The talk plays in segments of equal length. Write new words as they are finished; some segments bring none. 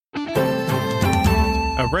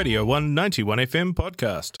A Radio 191 FM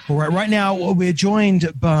podcast. All right now we're joined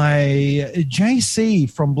by JC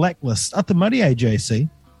from Blacklist. At the muddy, JC.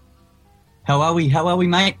 How are we,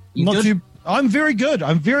 mate? You Not good? too. I'm very good.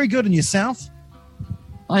 And yourself?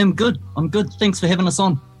 I am good. I'm good. Thanks for having us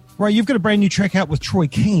on. Right, you've got a brand new track out with Troy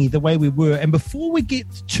Kingi, The Way We Were. And before we get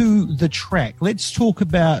to the track, let's talk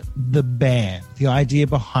about the band, the idea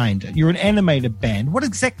behind it. You're an animated band. What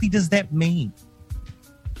exactly does that mean?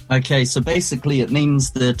 Okay, so basically it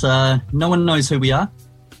means that no one knows who we are.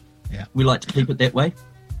 Yeah. We like to keep it that way.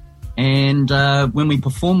 And when we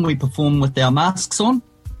perform with our masks on.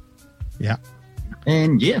 Yeah.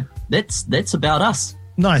 And yeah, that's about us.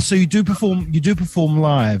 Nice. So you do perform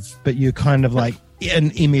live, but you're kind of like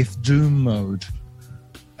in MF Doom mode.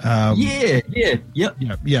 Yep.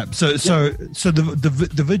 Yeah. So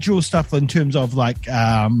the visual stuff in terms of like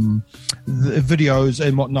the videos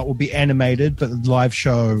and whatnot will be animated, but the live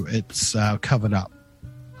show it's covered up.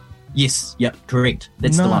 Yes. Yep. Correct.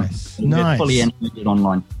 That's the one. Nice. Fully animated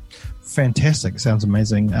online. Fantastic. Sounds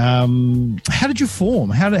amazing. How did you form?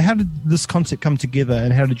 How did this concept come together,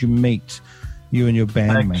 and how did you meet you and your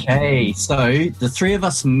bandmate? Okay, so the three of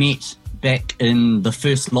us met back in the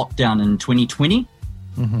first lockdown in 2020.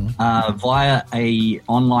 Mm-hmm. Via a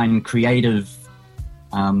online creative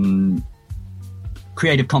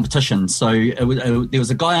competition. So there was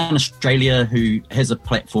a guy in Australia who has a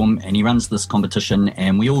platform and he runs this competition,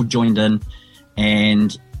 and we all joined in,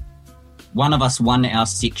 and one of us won our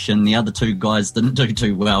section. The other two guys didn't do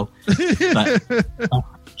too well. But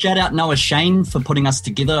shout out Noah Shane for putting us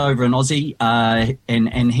together over in Aussie,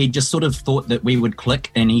 and he just sort of thought that we would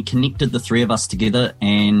click, and he connected the three of us together,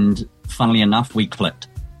 and funnily enough, we clicked.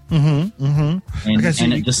 Mm-hmm. Mm-hmm. And, okay, so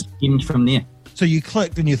it just stemmed from there. So you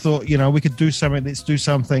clicked and you thought, we could do something, let's do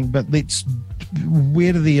something, but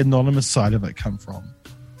where did the anonymous side of it come from?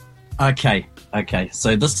 Okay.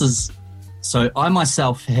 So I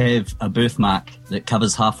myself have a birthmark that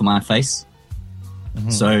covers half of my face. Mm-hmm.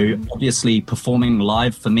 So obviously performing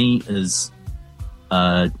live for me is,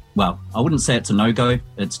 I wouldn't say it's a no-go.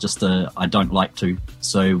 It's just I don't like to.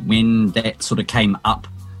 So when that sort of came up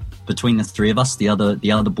between the three of us, the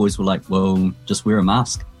other boys were like, well, just wear a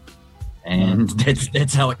mask. And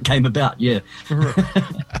that's how it came about, yeah.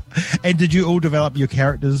 And did you all develop your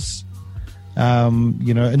characters,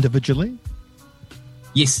 individually?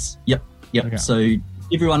 Yes, yep. Okay. So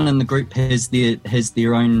everyone in the group has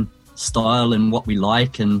their own style and what we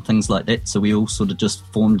like and things like that. So we all sort of just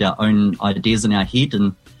formed our own ideas in our head,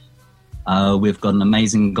 and we've got an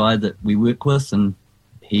amazing guy that we work with, and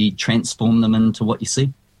he transformed them into what you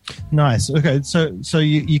see. Nice. Okay, so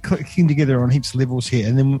you clicking together on heaps of levels here,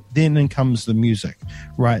 and then comes the music,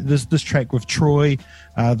 right? This track with Troy,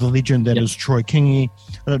 the legend that is Troy Kingi.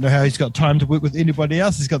 I don't know how he's got time to work with anybody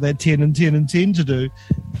else. He's got that 10 and 10 and 10 to do.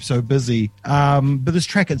 So busy. But this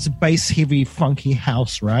track, it's a bass-heavy, funky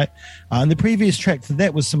house, right? And the previous track for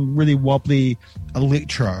that was some really wobbly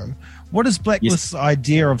electro. What is Blacklist's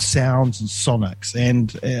idea of sounds and sonics?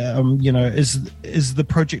 And, is the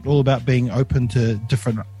project all about being open to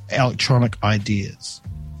different electronic ideas?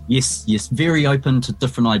 Yes, very open to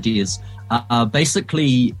different ideas.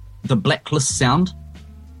 Basically, the Blacklist sound,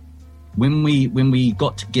 when we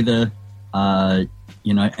got together, and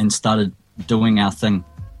started doing our thing,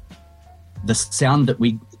 the sound that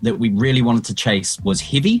we really wanted to chase was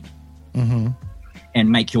heavy and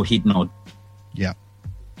make your head nod. Yeah.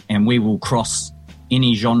 And we will cross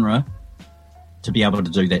any genre to be able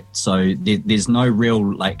to do that. So there's no real,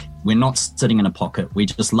 we're not sitting in a pocket. We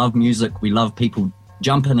just love music. We love people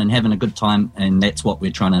jumping and having a good time, and that's what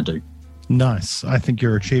we're trying to do. Nice. I think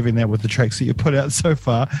you're achieving that with the tracks that you put out so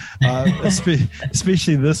far,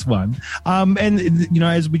 especially this one. And,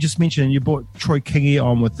 as we just mentioned, you brought Troy Kingi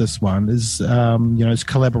on with this one. Is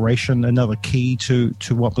collaboration another key to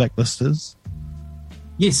what Blacklist is?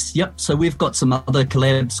 Yes, yep. So we've got some other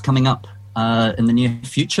collabs coming up in the near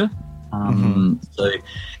future. So,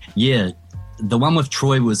 yeah, the one with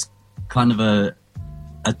Troy was kind of a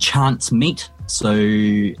chance meet. So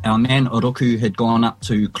our man Oroku had gone up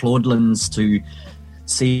to Claudelands to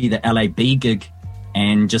see the LAB gig,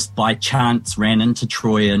 and just by chance ran into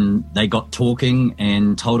Troy, and they got talking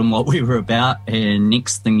and told him what we were about. And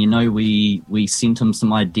next thing you know, we sent him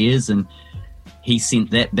some ideas, and he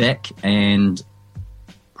sent that back, and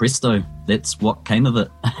presto, that's what came of it.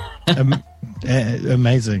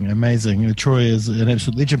 Amazing. Troy is an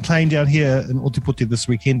absolute legend, playing down here in Ōtepoti this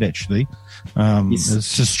weekend, actually. Yes.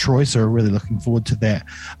 It's just Troy, so we're really looking forward to that.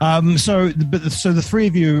 So the three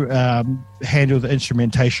of you handle the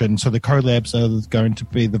instrumentation, so the collabs are going to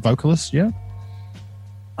be the vocalists, yeah?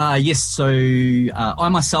 Yes, so I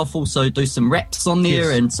myself also do some raps on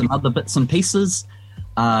there and some other bits and pieces.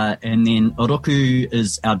 And then Oroku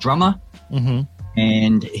is our drummer,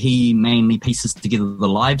 and he mainly pieces together the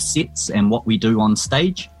live sets and what we do on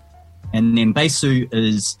stage. And then Besu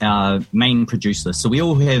is our main producer. So we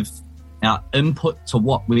all have our input to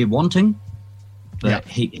what we're wanting, but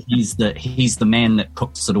he's the man that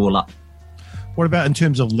cooks it all up. What about in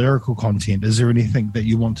terms of lyrical content? Is there anything that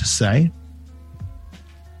you want to say?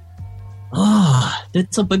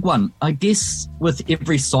 That's a big one. I guess with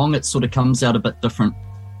every song, it sort of comes out a bit different.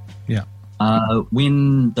 Yeah.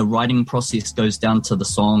 When the writing process goes down to the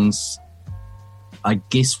songs, I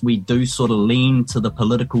guess we do sort of lean to the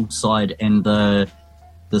political side and the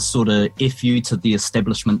sort of FU to the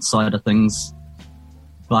establishment side of things,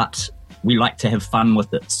 but we like to have fun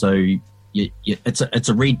with it. So it's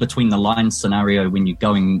a read between the lines scenario when you're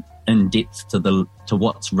going in depth to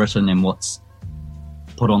what's written and what's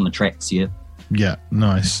put on the tracks. Yeah,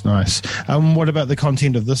 nice. What about the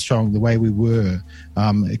content of this song, The Way We Were?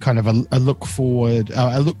 Kind of a look forward,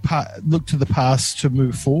 look to the past to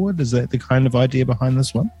move forward. Is that the kind of idea behind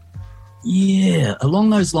this one? Yeah,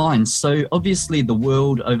 along those lines. So obviously the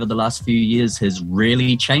world over the last few years has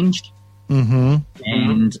really changed.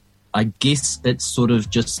 And I guess it's sort of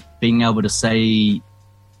just being able to say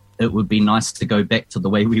it would be nice to go back to the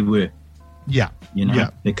way we were. Yeah.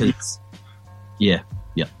 Because, Yeah,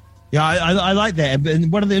 I like that.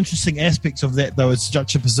 And one of the interesting aspects of that, though, is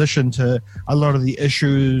juxtaposition to a lot of the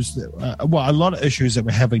issues, a lot of issues that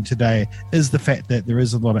we're having today is the fact that there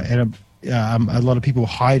is a lot of people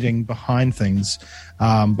hiding behind things,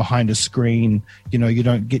 behind a screen. You know, you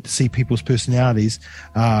don't get to see people's personalities,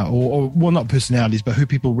 or not personalities, but who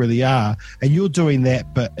people really are. And you're doing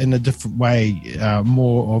that, but in a different way,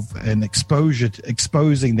 more of an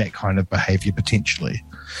exposing that kind of behavior potentially.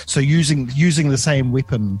 So using the same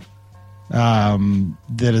weapon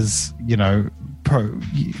that is,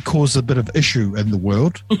 cause a bit of issue in the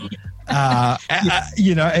world, and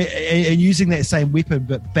using that same weapon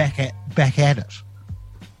but back at it.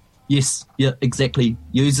 Yes, yeah, exactly.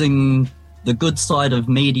 Using the good side of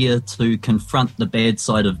media to confront the bad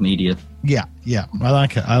side of media. Yeah, I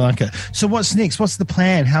like it. So what's next? What's the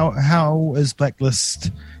plan? How is Blacklist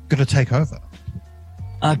going to take over?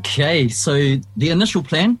 Okay, so the initial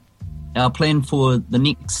plan, our plan for the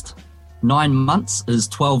next 9 months is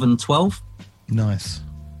 12 and 12. Nice.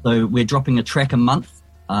 So we're dropping a track a month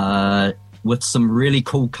with some really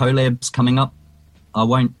cool collabs coming up. I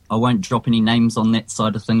won't drop any names on that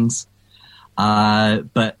side of things.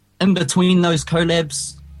 But in between those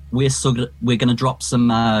collabs, we're going to drop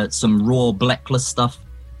some raw Blacklist stuff,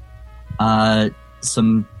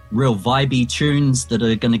 some real vibey tunes that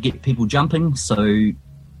are going to get people jumping. So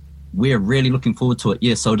we're really looking forward to it.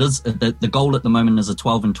 Yeah, so it is the goal at the moment is a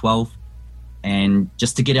 12 and 12. And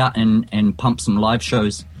just to get out and pump some live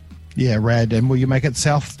shows. Yeah, rad. And will you make it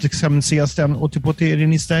south to come and see us down at Ōtepoti at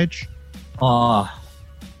any stage?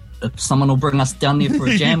 If someone will bring us down there for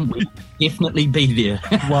a jam, we'll definitely be there.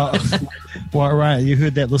 well, right. You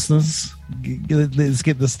heard that, listeners. Let's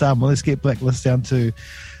get this done. Well, let's get Blacklist down to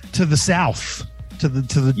the south, to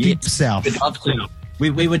the deep south. We'd love to.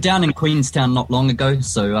 We were down in Queenstown not long ago,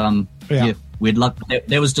 so yeah. We'd love.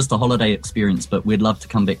 That was just a holiday experience, but we'd love to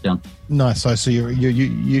come back down. Nice. So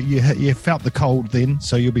you felt the cold then,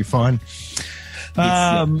 so you'll be fine.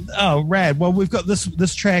 Oh, rad. Well, we've got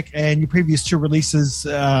this track and your previous two releases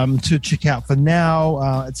to check out for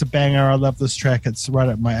now. It's a banger. I love this track. It's right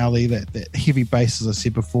up my alley. That heavy bass, as I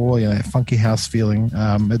said before, that funky house feeling.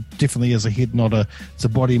 It definitely is a head nodder. It's a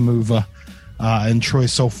body mover. And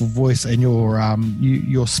Troy's soulful voice and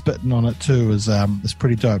your spitting on it too is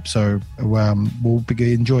pretty dope. So we'll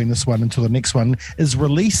be enjoying this one until the next one is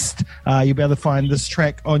released. You'll be able to find this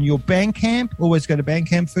track on your Bandcamp. Always go to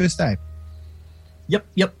Bandcamp first, eh?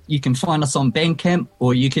 Yep. You can find us on Bandcamp,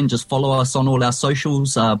 or you can just follow us on all our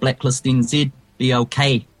socials. Blacklist NZ,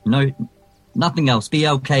 BLK. Nothing else.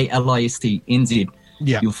 BLKLIST NZ.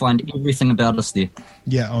 Yeah. You'll find everything about us there.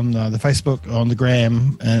 Yeah, on the Facebook, on the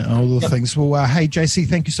gram, and all the things. Well, hey, JC,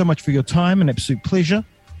 thank you so much for your time. An absolute pleasure.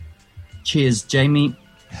 Cheers, Jamie.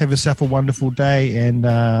 Have yourself a wonderful day, and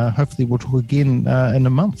hopefully we'll talk again in a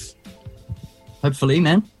month. Hopefully,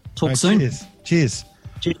 man. Talk soon. Cheers.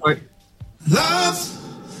 Cheers. Love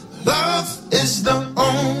is the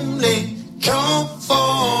only cure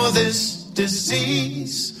for this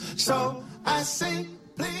disease. So I say,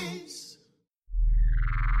 please.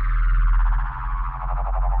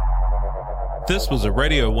 This was a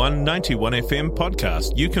Radio 191 FM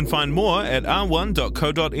podcast. You can find more at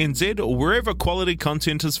r1.co.nz or wherever quality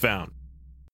content is found.